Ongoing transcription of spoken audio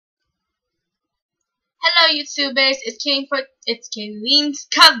YouTubers, it's Kayleen's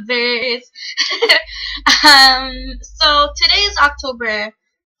Covers. So today is October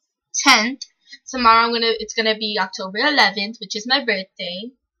 10th. Tomorrow it's gonna be October 11th, which is my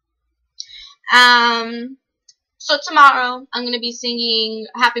birthday. So tomorrow I'm gonna be singing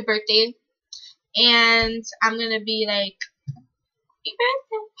Happy Birthday, and I'm gonna be like, Happy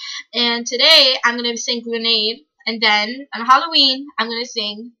Birthday. And today I'm gonna sing Grenade, and then on Halloween I'm gonna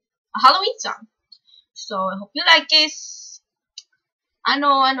sing a Halloween song. So I hope you like it. I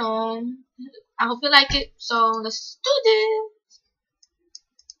know. I hope you like it. So let's do this.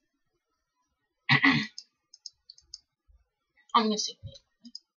 I'm gonna sing it.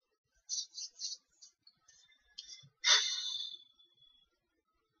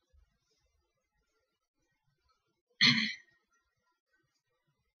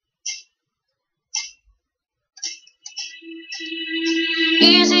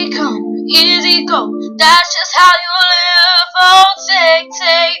 Easy come, easy go, that's just how you live. Oh, take it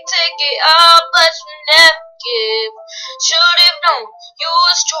all, but you never give. Should've known you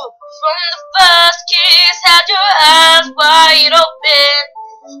was trouble from the first kiss. Had your eyes wide open,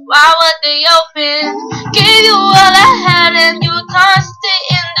 why were they open? Gave you all I had and you tossed it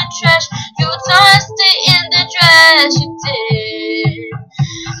in the trash. You tossed it in the trash, you did.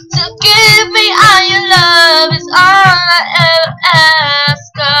 To give me all your love is all I ever ask.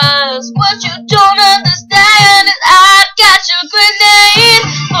 'Cause what you don't understand is I got your grenade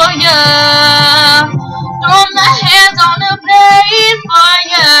for ya. Throw my hands on the blade for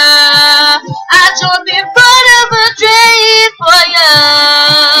ya. I jump in front of a train for ya.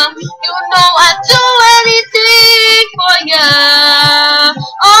 You know I'd do anything for ya.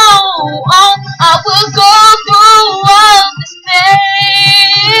 Oh, I will go through all this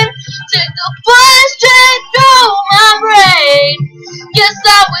pain. Take the bullet straight through my brain. Yes, I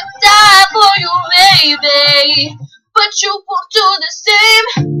would die for you, baby, but you won't do the same.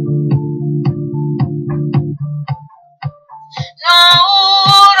 No.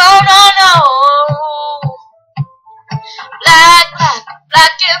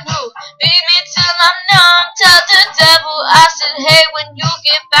 Black and blue. Beat me till I'm numb. Tell the devil I said hey when you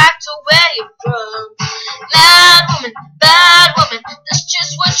get back to where you're from. Bad woman, that's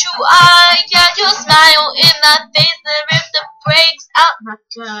just what you are. Yeah, you smile in my face and rip the brakes out my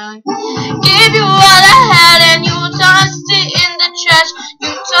car. Gave you all I had and you tossed it in the trash.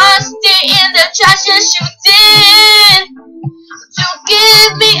 You tossed it in the trash, yes you did. To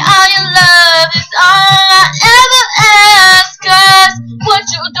give me all your love is all I ever ask. 'Cause what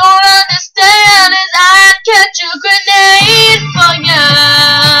you don't understand is I catch a grenade for ya.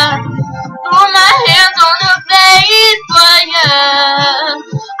 Throw my hands on the blade for ya.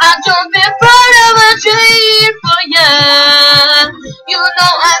 I jump in front of a train for ya. You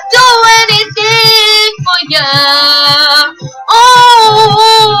know I'd do anything for ya.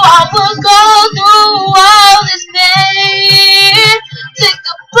 Oh, I will go through all this pain. Take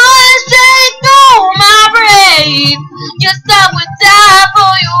the bullet straight through my brain. Yes, I would die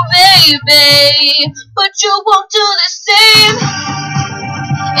for you, baby, but you won't do the same.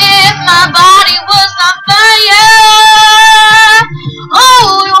 If my body was on fire,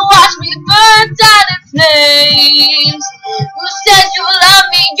 oh, you watch me burn down in flames. You said you love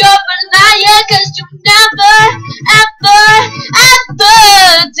me, you're a liar, 'cause you never, ever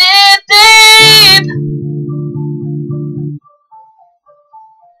did, babe.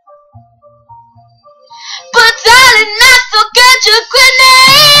 But darling, I still get your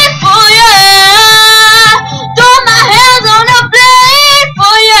grenade for ya. Throw my hands on the blade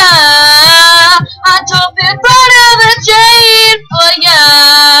for ya. I jump in front of a train for ya.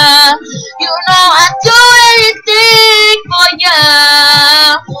 You know I'd do anything for ya.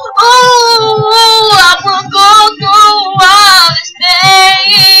 Oh, I will go through all this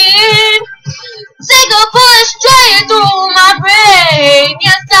pain. Take a bullet straight through my brain.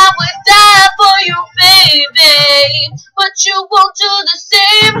 Yes, I would die for you, baby, but you won't do the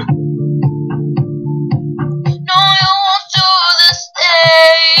same. No, you won't do the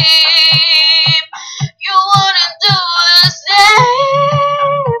same. You wouldn't do the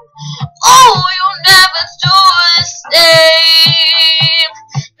same. Oh, you never do the same.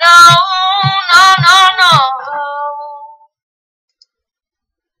 No.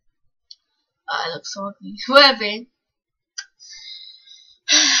 I look so ugly. Whatever.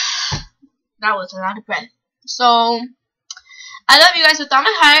 That was a lot of breath. So, I love you guys with all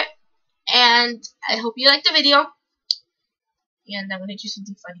my heart, and I hope you liked the video. And I'm gonna do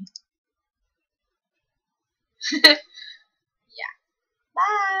something funny. Yeah.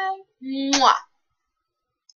 Bye. Mwah.